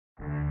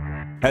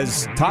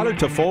Has Tyler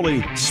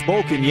Toffoli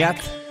spoken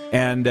yet?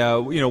 And,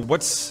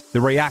 what's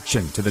the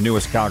reaction to the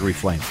newest Calgary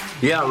Flame?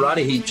 Yeah,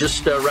 Roddy, he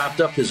just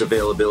wrapped up his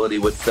availability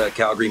with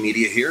Calgary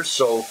media here,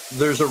 so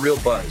there's a real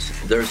buzz.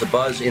 There's a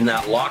buzz in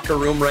that locker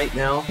room right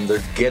now.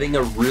 They're getting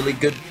a really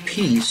good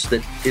piece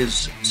that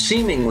is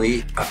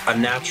seemingly a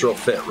natural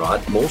fit,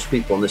 Rod. Most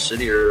people in the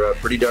city are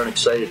pretty darn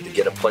excited to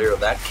get a player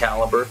of that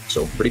caliber,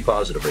 so pretty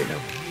positive right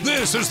now.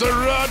 This is the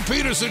Rod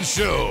Peterson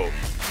Show.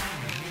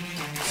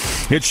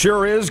 It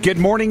sure is. Good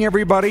morning,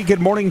 everybody.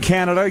 Good morning,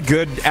 Canada.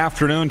 Good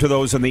afternoon to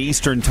those in the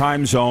Eastern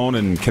Time Zone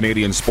and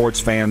Canadian sports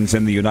fans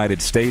in the United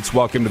States.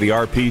 Welcome to the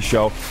RP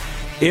Show.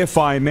 If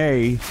I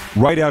may,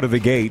 right out of the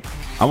gate,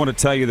 I want to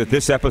tell you that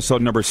this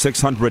episode number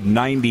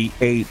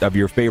 698 of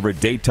your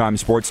favorite daytime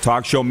sports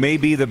talk show may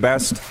be the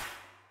best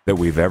that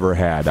we've ever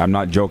had. I'm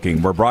not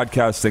joking. We're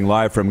broadcasting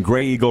live from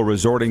Grey Eagle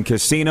Resort and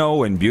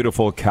Casino in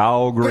beautiful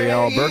Calgary,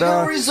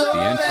 Alberta. Resort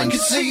and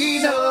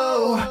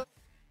Casino.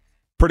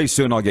 Pretty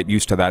soon I'll get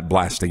used to that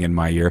blasting in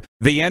my ear.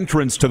 The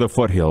entrance to the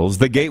foothills,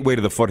 the gateway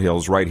to the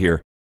foothills right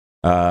here,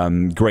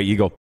 Grey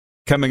Eagle.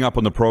 Coming up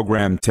on the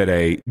program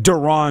today,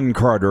 Duron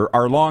Carter,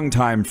 our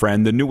longtime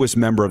friend, the newest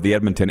member of the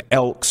Edmonton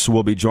Elks,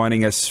 will be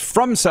joining us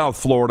from South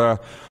Florida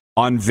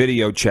on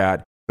video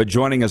chat, but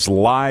joining us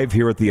live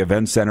here at the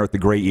Event Center at the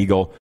Grey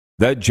Eagle,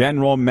 the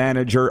general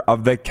manager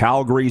of the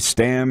Calgary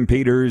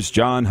Stampeders,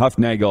 John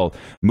Hufnagel.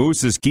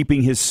 Moose is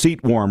keeping his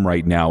seat warm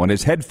right now and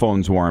his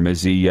headphones warm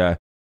as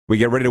we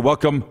get ready to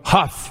welcome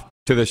Huff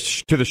to the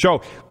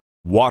show.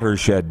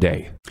 Watershed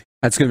Day.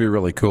 That's going to be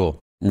really cool.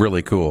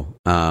 Really cool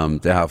to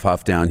have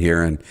Huff down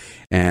here,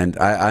 and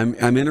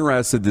I'm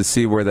interested to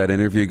see where that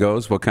interview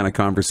goes. What kind of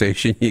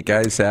conversation you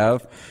guys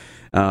have?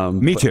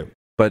 Me too.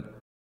 But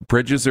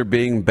bridges are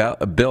being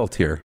built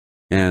here,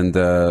 and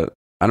I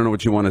don't know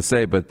what you want to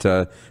say, but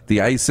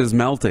the ice is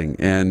melting,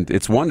 and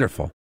it's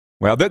wonderful.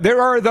 Well,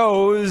 there are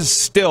those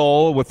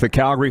still with the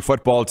Calgary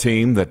football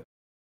team that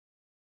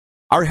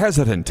are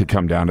hesitant to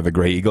come down to the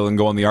Grey Eagle and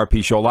go on the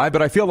RP Show live,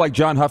 but I feel like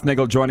John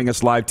Hufnagel joining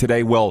us live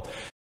today will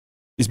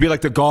be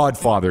like the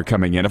Godfather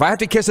coming in. If I have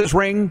to kiss his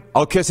ring,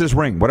 I'll kiss his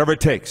ring, whatever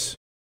it takes.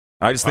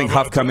 I just think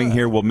Huff coming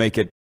here will make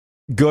it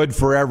good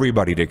for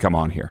everybody to come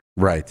on here.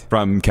 Right.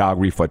 From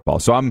Calgary football.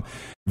 So I'm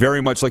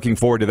very much looking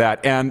forward to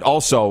that. And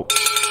also,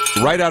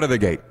 right out of the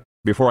gate,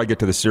 before I get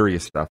to the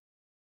serious stuff,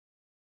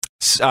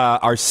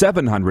 our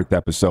 700th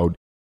episode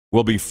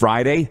will be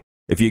Friday.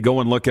 If you go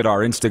and look at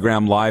our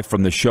Instagram live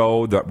from the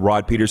show, the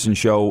Rod Peterson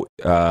Show,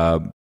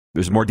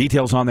 there's more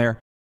details on there.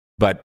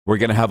 But we're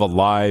going to have a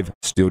live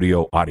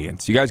studio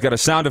audience. You guys got a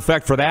sound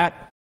effect for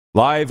that?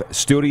 Live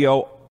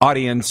studio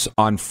audience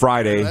on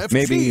Friday.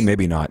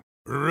 Maybe not.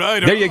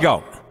 Right. There you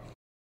go.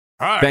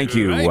 Thank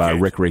you,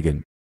 Rick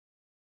Regan.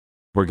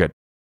 We're good.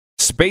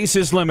 Space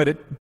is limited.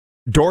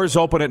 Doors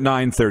open at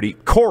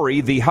 9:30.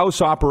 Corey, the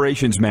house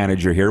operations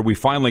manager here, we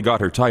finally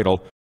got her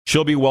title.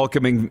 She'll be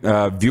welcoming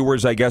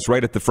viewers, I guess,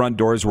 right at the front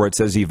doors where it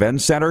says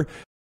Event Center.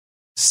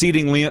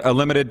 Seating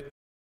limited.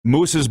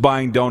 Moose is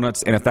buying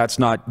donuts, and if that's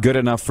not good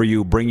enough for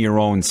you, bring your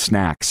own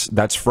snacks.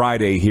 That's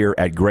Friday here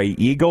at Grey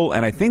Eagle,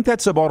 and I think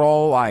that's about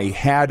all I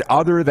had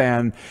other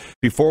than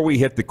before we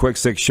hit the Quick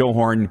Six show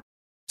horn,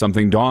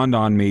 something dawned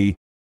on me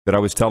that I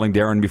was telling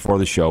Darren before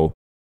the show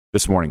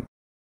this morning.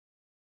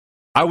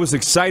 I was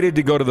excited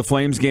to go to the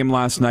Flames game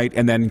last night,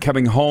 and then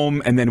coming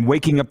home and then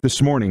waking up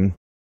this morning,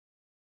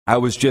 I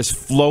was just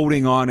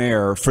floating on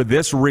air for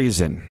this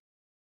reason.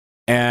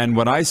 And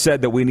when I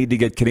said that we need to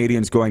get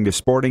Canadians going to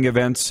sporting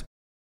events,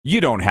 you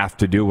don't have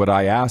to do what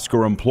I ask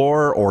or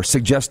implore or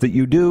suggest that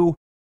you do.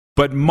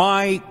 But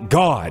my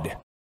God,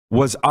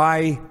 was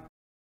I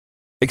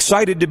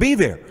excited to be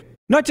there.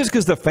 Not just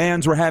because the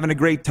fans were having a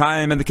great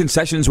time and the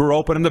concessions were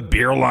open and the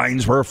beer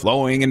lines were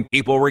flowing and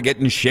people were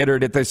getting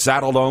shittered at the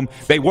Saddle Dome.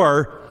 They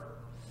were.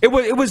 It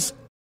was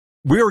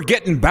we were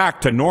getting back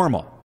to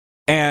normal.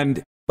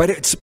 But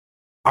it's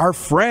our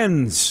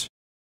friends.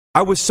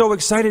 I was so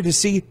excited to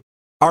see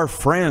our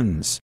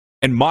friends.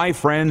 And my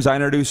friends I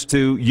introduced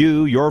to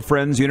you, your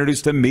friends you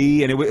introduced to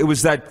me, and it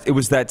was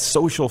that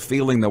social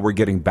feeling that we're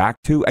getting back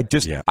to.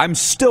 I'm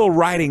still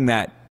riding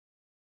that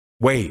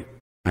wave.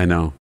 I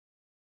know.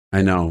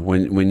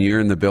 When you're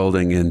in the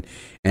building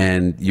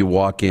and you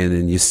walk in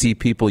and you see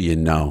people you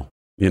know.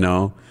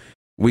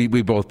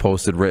 We both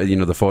posted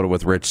the photo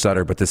with Rich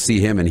Sutter, but to see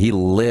him and he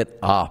lit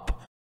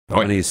up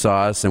when he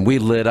saw us, and we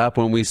lit up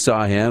when we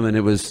saw him, and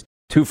it was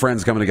two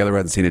friends coming together who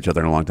hadn't seen each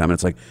other in a long time. And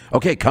it's like,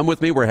 okay, come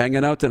with me. We're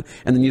hanging out. And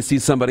then you see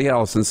somebody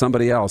else.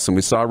 And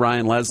we saw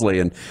Ryan Leslie.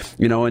 And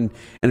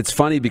it's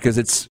funny because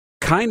it's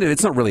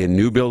not really a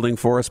new building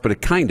for us, but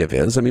it kind of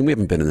is. I mean, we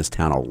haven't been in this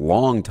town a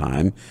long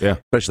time,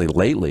 especially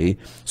lately.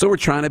 So we're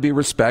trying to be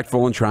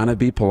respectful and trying to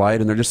be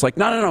polite. And they're just like,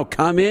 no,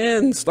 come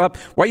in. Stop.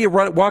 Why are you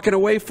walking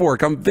away for?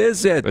 Come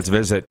visit. Let's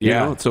visit.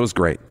 Yeah. So it was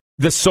great.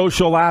 The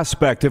social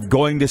aspect of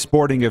going to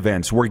sporting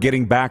events, we're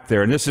getting back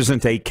there. And this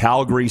isn't a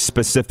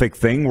Calgary-specific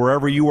thing.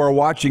 Wherever you are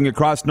watching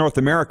across North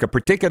America,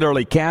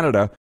 particularly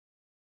Canada,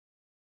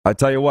 I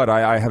tell you what,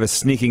 I have a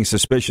sneaking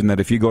suspicion that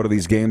if you go to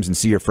these games and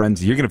see your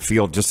friends, you're going to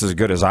feel just as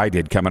good as I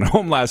did coming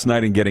home last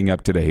night and getting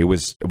up today. It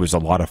was a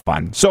lot of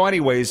fun. So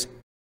anyways,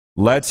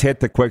 let's hit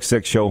the quick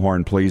six show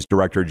horn, please,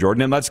 Director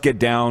Jordan, and let's get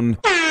down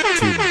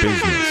to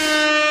business.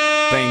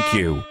 Thank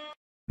you.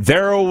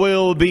 There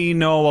will be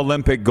no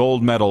Olympic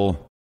gold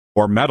medal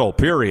or medal,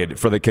 period,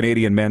 for the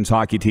Canadian men's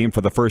hockey team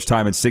for the first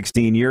time in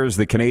 16 years.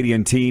 The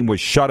Canadian team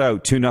was shut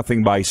out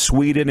 2-0 by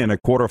Sweden in a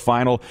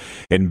quarterfinal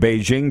in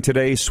Beijing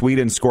today.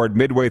 Sweden scored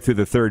midway through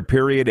the third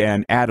period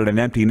and added an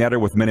empty netter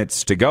with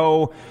minutes to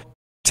go.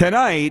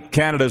 Tonight,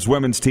 Canada's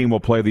women's team will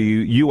play the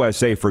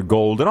USA for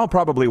gold, and I'll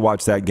probably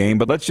watch that game,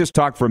 but let's just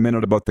talk for a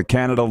minute about the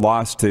Canada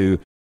loss to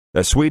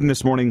Sweden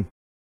this morning.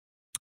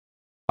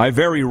 I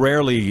very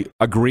rarely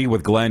agree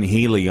with Glenn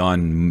Healy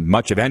on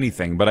much of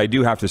anything, but I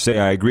do have to say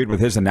I agreed with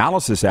his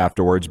analysis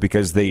afterwards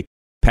because the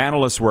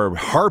panelists were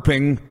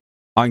harping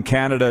on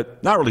Canada,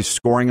 not really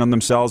scoring on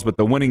themselves, but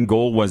the winning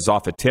goal was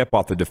off a tip,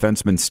 off the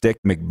defenseman's stick.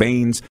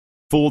 McBain's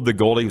fooled the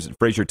goalie, it was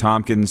Fraser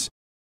Tompkins,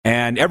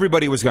 and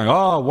everybody was going,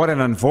 oh, what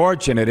an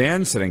unfortunate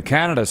incident.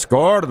 Canada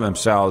scored on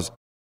themselves.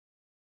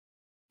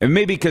 And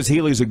maybe because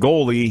Healy's a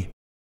goalie,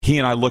 he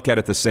and I look at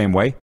it the same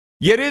way.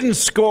 You didn't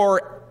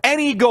score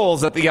any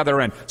goals at the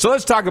other end. So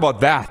let's talk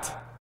about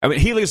that. I mean,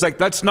 Healy's like,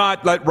 let's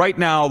not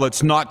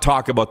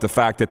talk about the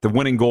fact that the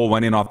winning goal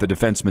went in off the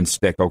defenseman's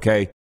stick,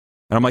 okay?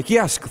 And I'm like,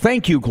 yes,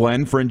 thank you,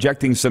 Glenn, for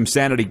injecting some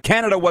sanity.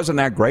 Canada wasn't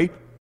that great.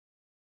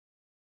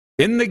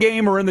 In the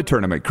game or in the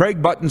tournament. Craig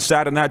Button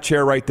sat in that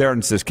chair right there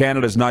and says,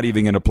 Canada's not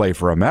even going to play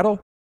for a medal.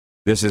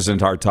 This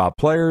isn't our top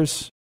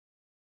players.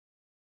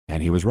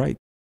 And he was right.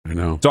 I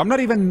know. So I'm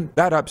not even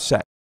that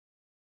upset.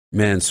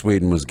 Man,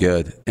 Sweden was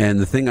good. And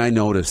the thing I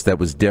noticed that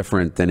was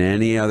different than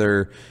any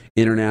other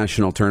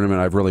international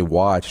tournament I've really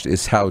watched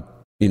is how,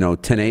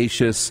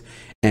 tenacious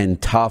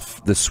and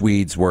tough the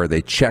Swedes were.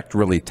 They checked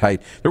really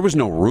tight. There was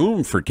no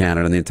room for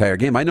Canada in the entire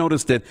game. I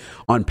noticed it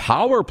on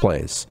power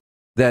plays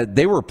that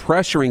they were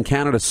pressuring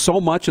Canada so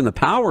much in the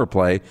power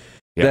play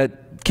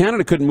that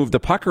Canada couldn't move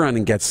the puck around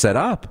and get set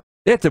up.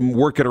 They had to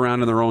work it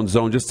around in their own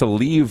zone just to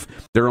leave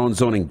their own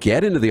zone and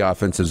get into the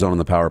offensive zone in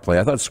the power play.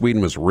 I thought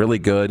Sweden was really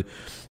good,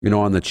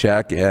 on the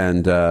check,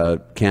 and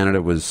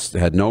Canada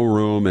had no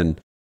room, and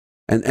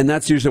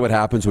that's usually what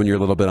happens when you're a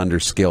little bit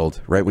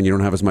underskilled, right? When you don't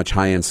have as much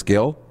high-end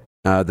skill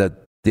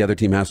that the other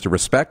team has to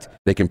respect,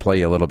 they can play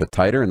you a little bit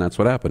tighter, and that's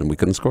what happened, and we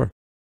couldn't score.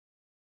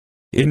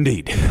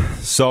 Indeed.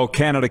 So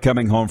Canada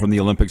coming home from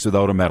the Olympics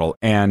without a medal,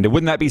 and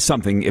wouldn't that be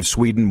something if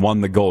Sweden won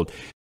the gold?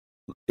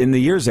 In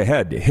the years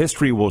ahead,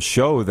 history will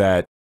show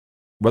that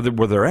were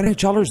there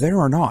NHLers there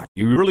or not,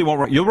 you really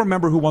won't. You'll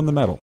remember who won the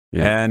medal.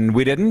 Yeah. And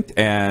we didn't,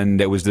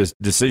 and it was this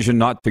decision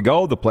not to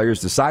go. The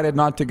players decided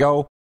not to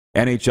go.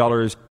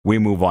 NHLers, we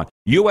move on.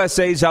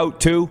 USA's out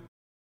too,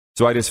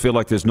 so I just feel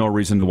like there's no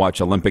reason to watch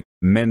Olympic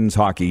men's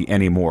hockey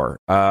anymore.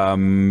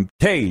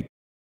 Hey,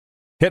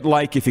 hit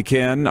like if you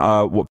can,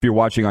 if you're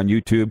watching on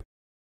YouTube.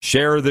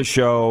 Share the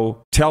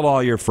show. Tell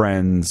all your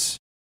friends.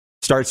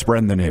 Start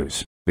spreading the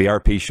news. The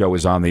RP show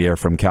is on the air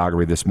from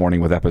Calgary this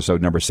morning with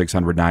episode number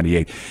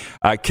 698.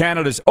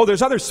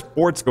 There's other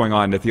sports going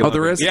on at the Olympics.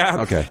 Oh, there is? Yeah.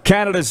 Okay.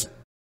 Canada's,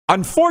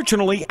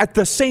 unfortunately, at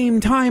the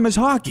same time as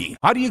hockey.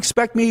 How do you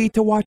expect me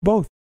to watch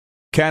both?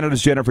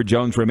 Canada's Jennifer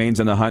Jones remains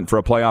in the hunt for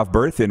a playoff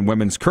berth in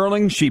women's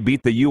curling. She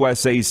beat the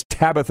USA's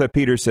Tabitha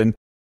Peterson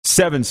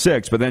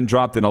 7-6, but then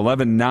dropped an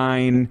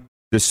 11-9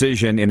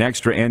 decision in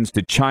extra ends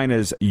to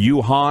China's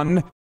Yu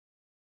Han.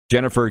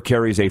 Jennifer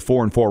carries a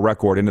 4-4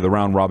 record into the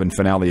round-robin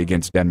finale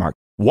against Denmark.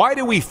 Why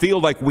do we feel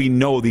like we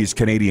know these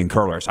Canadian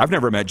curlers? I've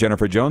never met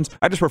Jennifer Jones.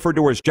 I just referred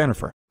to her as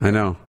Jennifer. I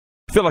know.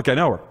 I feel like I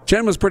know her.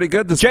 Jen was pretty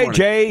good this morning.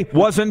 JJ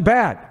wasn't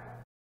bad.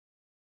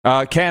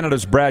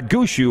 Canada's Brad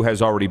Gushue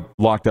has already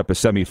locked up a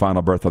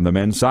semifinal berth on the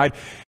men's side.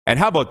 And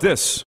how about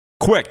this?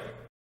 Quick.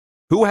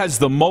 Who has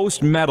the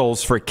most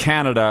medals for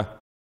Canada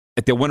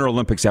at the Winter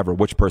Olympics ever?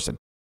 Which person?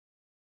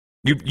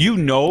 You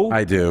know.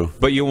 I do.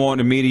 But you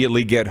won't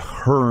immediately get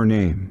her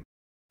name.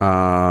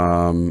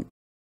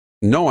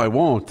 No, I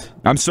won't.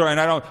 I'm sorry,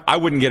 and I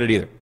wouldn't get it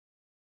either.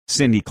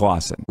 Cindy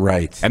Clausen.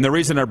 Right. And the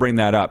reason I bring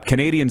that up,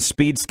 Canadian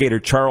speed skater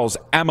Charles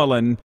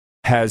Amelin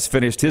has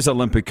finished his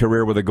Olympic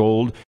career with a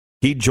gold.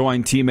 He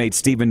joined teammate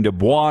Stephen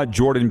Dubois,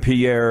 Jordan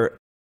Pierre,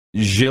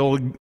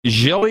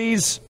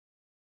 Gilles,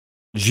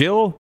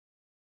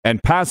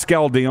 and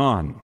Pascal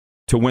Dion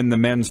to win the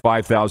men's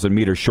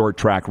 5,000-meter short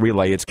track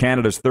relay. It's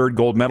Canada's third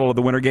gold medal of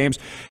the Winter Games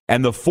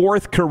and the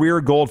fourth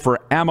career gold for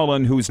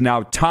Amelin, who's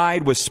now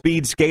tied with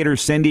speed skater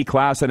Cindy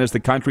Clausen as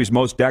the country's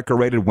most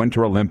decorated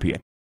Winter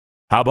Olympian.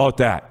 How about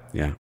that?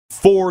 Yeah.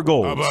 4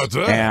 golds. How about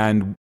that?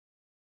 And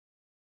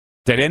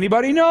did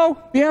anybody know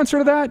the answer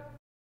to that?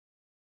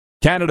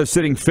 Canada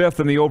sitting 5th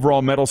in the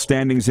overall medal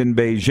standings in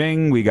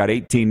Beijing. We got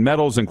 18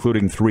 medals,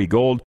 including 3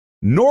 gold.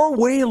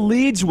 Norway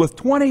leads with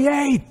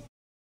 28.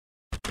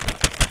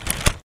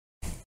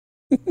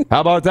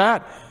 How about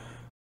that?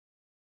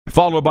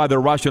 Followed by the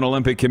Russian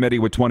Olympic Committee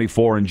with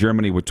 24 and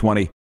Germany with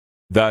 20.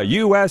 The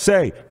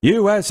USA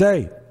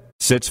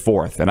sits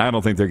 4th, and I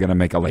don't think they're going to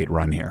make a late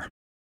run here.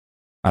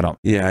 I don't.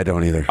 Yeah, I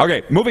don't either.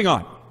 Okay, moving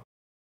on.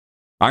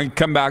 I can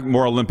come back,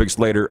 more Olympics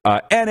later.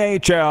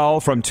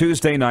 NHL from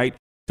Tuesday night.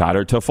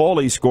 Tyler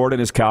Toffoli scored in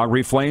his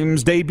Calgary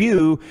Flames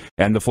debut,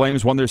 and the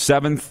Flames won their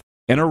 7th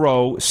in a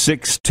row,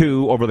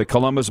 6-2 over the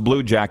Columbus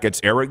Blue Jackets.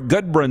 Eric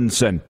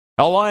Goodbranson,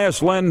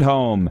 Elias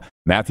Lindholm,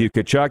 Matthew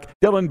Tkachuk,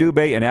 Dylan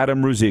Dubé, and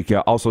Adam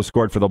Ruzicka also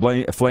scored for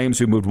the Flames,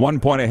 who moved 1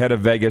 point ahead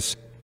of Vegas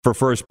for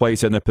first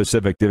place in the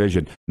Pacific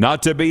Division.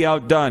 Not to be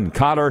outdone,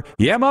 Kailer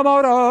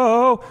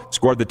Yamamoto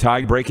scored the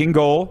tie-breaking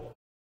goal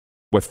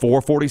with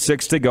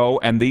 4:46 to go,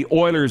 and the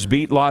Oilers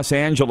beat Los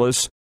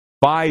Angeles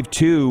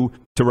 5-2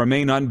 to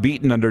remain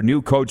unbeaten under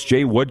new coach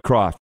Jay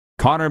Woodcroft.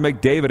 Connor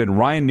McDavid and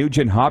Ryan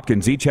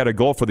Nugent-Hopkins each had a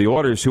goal for the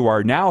Oilers, who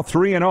are now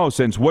 3-0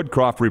 since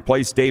Woodcroft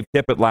replaced Dave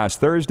Tippett last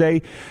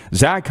Thursday.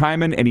 Zach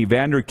Hyman and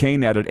Evander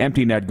Kane added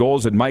empty net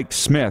goals, and Mike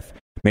Smith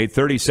made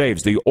 30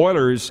 saves. The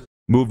Oilers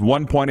moved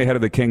 1 point ahead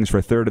of the Kings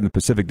for third in the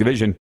Pacific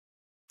Division.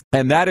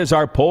 And that is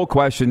our poll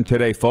question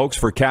today, folks,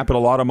 for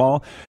Capital Auto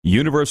Mall,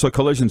 Universal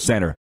Collision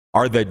Center.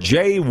 Are the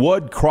Jay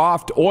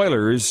Woodcroft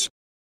Oilers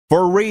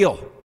for real?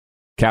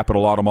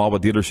 Capital Auto Mall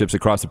with dealerships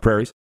across the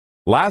prairies.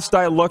 Last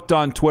I looked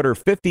on Twitter,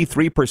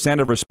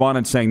 53% of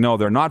respondents saying no,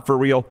 they're not for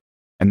real.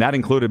 And that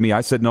included me.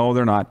 I said no,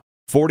 they're not.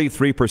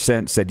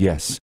 43% said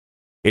yes.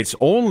 It's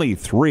only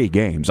 3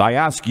 games. I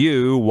ask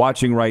you,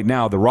 watching right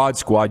now, the Rod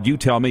Squad, you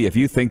tell me if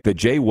you think the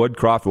Jay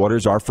Woodcroft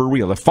Oilers are for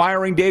real. If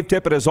firing Dave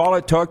Tippett is all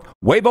it took,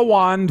 wave a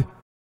wand.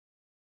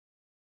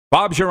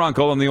 Bob's your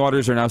uncle, and the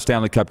Oilers are now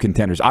Stanley Cup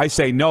contenders. I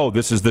say no.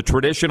 This is the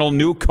traditional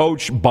new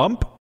coach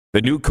bump,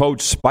 the new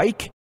coach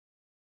spike.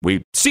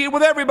 We see it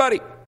with everybody.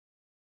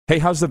 Hey,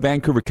 how's the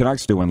Vancouver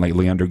Canucks doing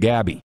lately under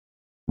Gabby?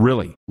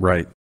 Really?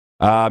 Right.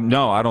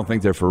 No, I don't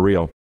think they're for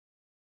real.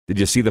 Did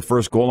you see the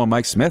first goal on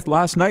Mike Smith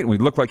last night? He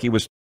looked like he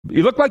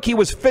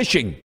was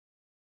fishing,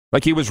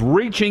 like he was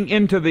reaching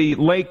into the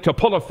lake to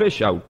pull a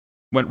fish out.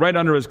 Went right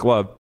under his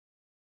glove.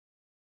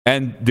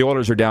 And the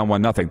Oilers are down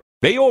 1-0.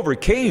 They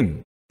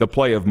overcame the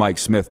play of Mike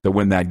Smith to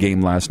win that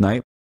game last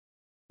night.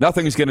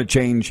 Nothing's going to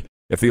change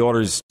if the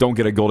Oilers don't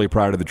get a goalie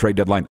prior to the trade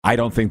deadline. I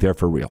don't think they're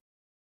for real.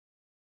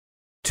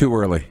 Too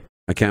early.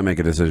 I can't make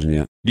a decision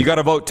yet. You got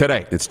to vote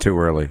today. It's too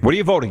early. What are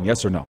you voting,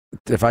 yes or no?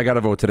 If I got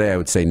to vote today, I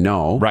would say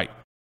no. Right.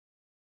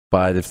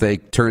 But if they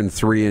turn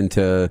 3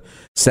 into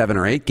 7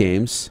 or 8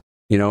 games,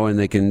 and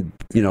they can,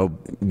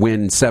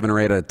 win 7 or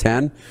 8 out of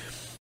 10,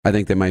 I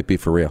think they might be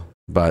for real.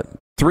 But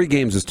 3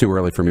 games is too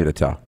early for me to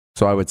tell.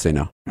 So I would say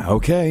no.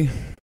 Okay.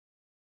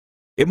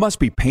 It must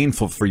be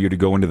painful for you to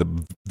go into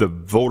the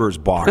voter's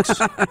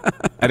box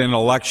at an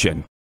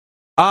election.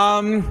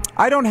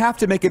 I don't have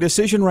to make a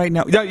decision right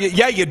now.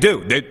 Yeah, you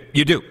do.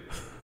 You do.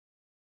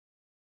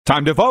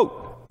 Time to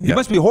vote. It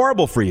must be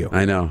horrible for you.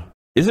 I know.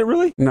 Is it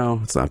really? No,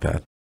 it's not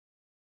bad.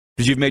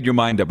 Because you've made your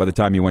mind up by the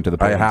time you went to the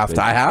polling station.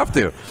 I have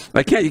to.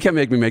 You can't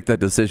make me make that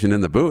decision in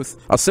the booth.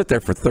 I'll sit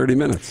there for 30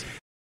 minutes.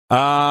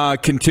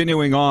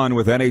 Continuing on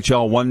with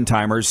NHL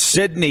one-timers,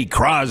 Sidney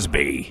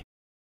Crosby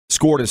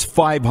scored his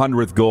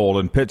 500th goal,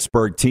 and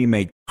Pittsburgh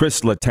teammate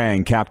Chris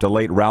Letang capped a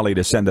late rally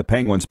to send the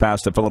Penguins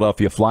past the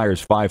Philadelphia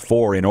Flyers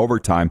 5-4 in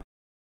overtime.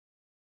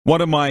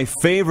 One of my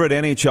favorite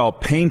NHL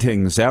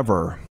paintings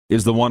ever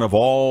is the one of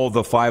all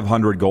the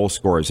 500 goal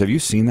scorers. Have you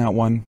seen that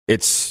one?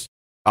 It's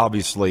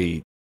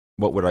obviously,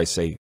 what would I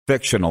say,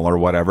 fictional or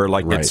whatever.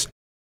 It's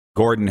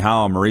Gordon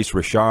Howe, Maurice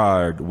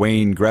Richard,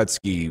 Wayne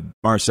Gretzky,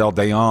 Marcel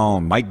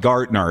Dayon, Mike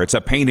Gartner. It's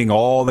a painting of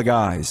all the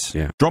guys.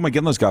 Yeah. Joe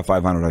McGinley's got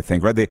 500, I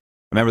think, right? I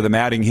remember them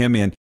adding him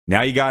in.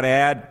 Now you got to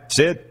add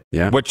Sid,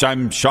 which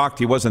I'm shocked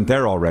he wasn't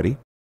there already.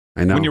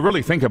 I know. When you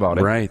really think about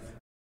it. Right.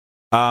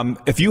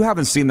 If you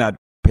haven't seen that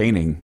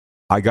painting,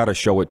 I got to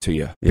show it to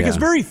you. Because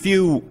very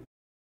few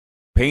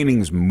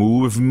paintings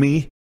move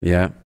me.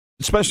 Yeah.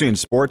 Especially in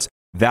sports.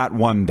 That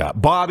one does.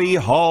 Bobby,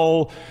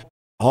 Hull,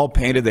 all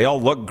painted. They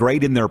all look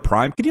great in their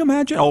prime. Can you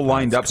imagine? All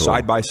lined up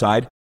side by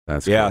side.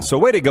 That's cool. So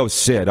way to go,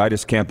 Sid. I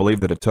just can't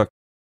believe that it took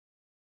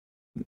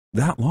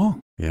that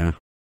long. Yeah.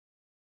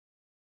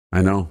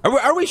 I know.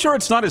 Are we sure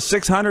it's not his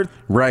 600th?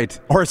 Right.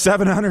 Or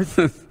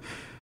 700th?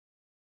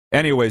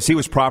 Anyways, he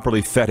was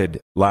properly feted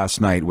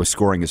last night with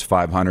scoring his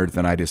 500th,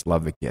 and I just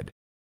love the kid.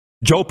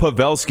 Joe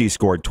Pavelski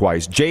scored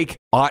twice. Jake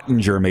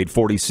Ottinger made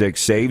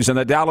 46 saves, and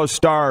the Dallas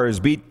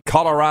Stars beat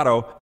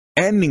Colorado,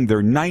 ending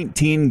their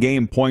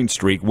 19-game point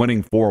streak,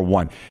 winning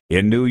 4-1.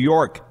 In New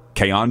York,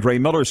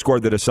 Keandre Miller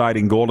scored the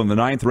deciding goal in the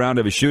 9th round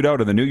of a shootout,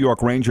 and the New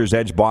York Rangers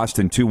edged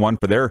Boston 2-1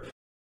 for their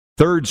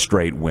 3rd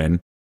straight win.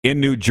 In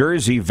New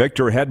Jersey,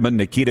 Victor Hedman,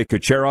 Nikita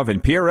Kucherov,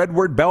 and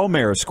Pierre-Edouard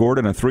Bellemare scored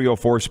in a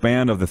 3:04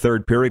 span of the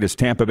 3rd period as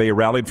Tampa Bay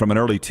rallied from an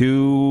early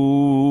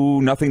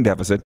 2-0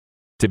 deficit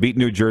to beat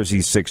New Jersey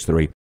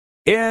 6-3.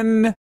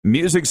 In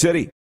Music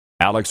City,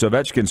 Alex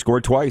Ovechkin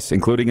scored twice,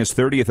 including his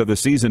 30th of the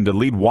season to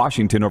lead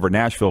Washington over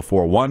Nashville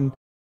 4-1.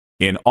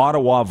 In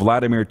Ottawa,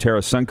 Vladimir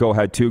Tarasenko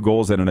had 2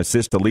 goals and an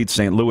assist to lead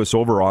St. Louis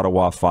over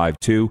Ottawa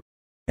 5-2.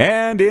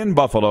 And in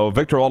Buffalo,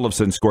 Victor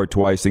Olofsson scored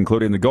twice,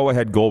 including the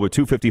go-ahead goal with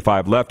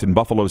 2:55 left in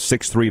Buffalo's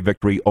 6-3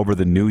 victory over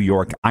the New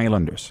York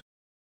Islanders.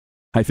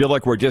 I feel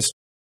like we're just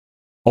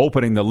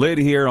opening the lid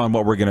here on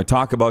what we're going to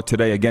talk about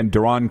today. Again,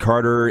 Duron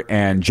Carter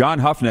and John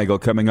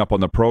Huffnagel coming up on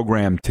the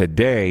program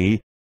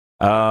today.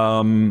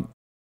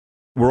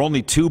 We're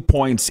only 2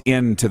 points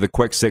into the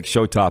Quick Six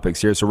show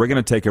topics here, so we're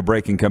going to take a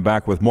break and come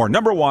back with more.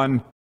 Number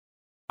one,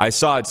 I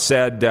saw it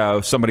said,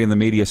 somebody in the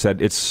media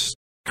said, it's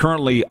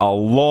currently a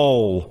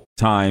lull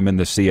time in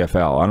the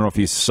CFL. I don't know if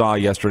you saw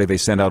yesterday, they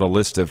sent out a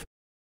list of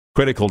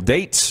critical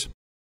dates,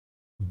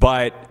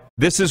 but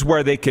this is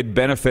where they could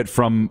benefit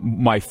from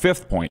my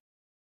fifth point.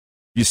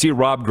 You see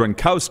Rob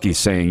Gronkowski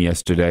saying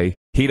yesterday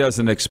he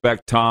doesn't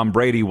expect Tom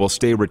Brady will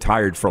stay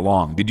retired for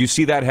long. Did you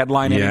see that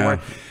headline anywhere?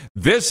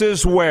 This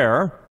is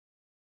where,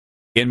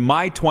 in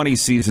my 20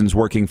 seasons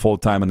working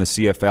full-time in the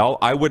CFL,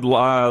 I would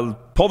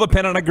pull the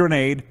pin on a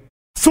grenade,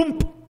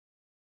 thump,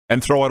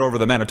 and throw it over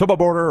the Manitoba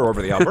border or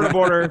over the Alberta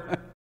border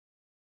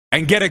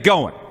and get it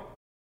going.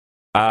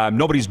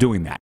 Nobody's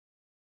doing that.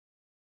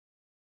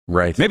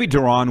 Right. Maybe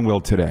Duron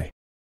will today.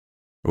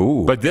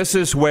 Ooh. But this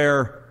is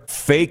where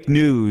fake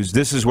news,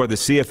 this is where the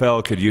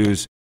CFL could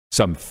use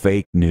some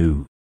fake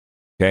news.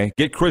 Okay?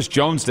 Get Chris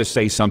Jones to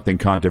say something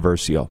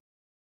controversial.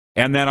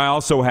 And then I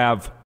also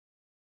have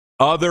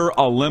other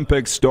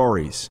Olympic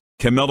stories.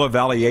 Kamila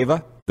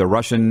Valieva, the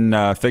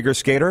Russian figure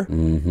skater.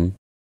 Mm-hmm.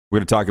 We're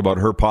going to talk about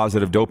her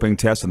positive doping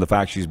test and the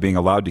fact she's being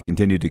allowed to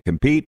continue to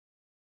compete.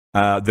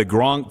 The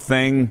Gronk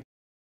thing,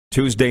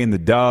 Tuesday in the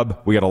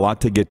Dub. We got a lot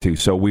to get to,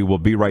 so we will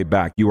be right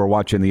back. You are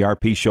watching the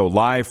RP Show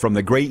live from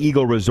the Grey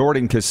Eagle Resort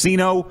and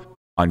Casino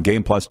on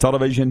Game Plus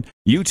Television,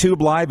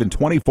 YouTube Live, and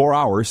 24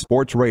 hours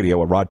sports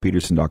radio at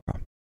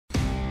rodpeterson.com.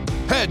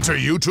 Head to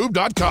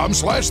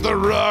youtube.com/The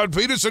Rod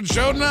Peterson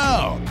Show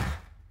now.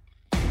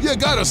 You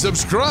gotta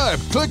subscribe.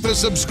 Click the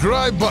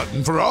subscribe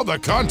button for all the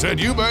content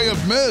you may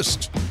have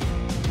missed.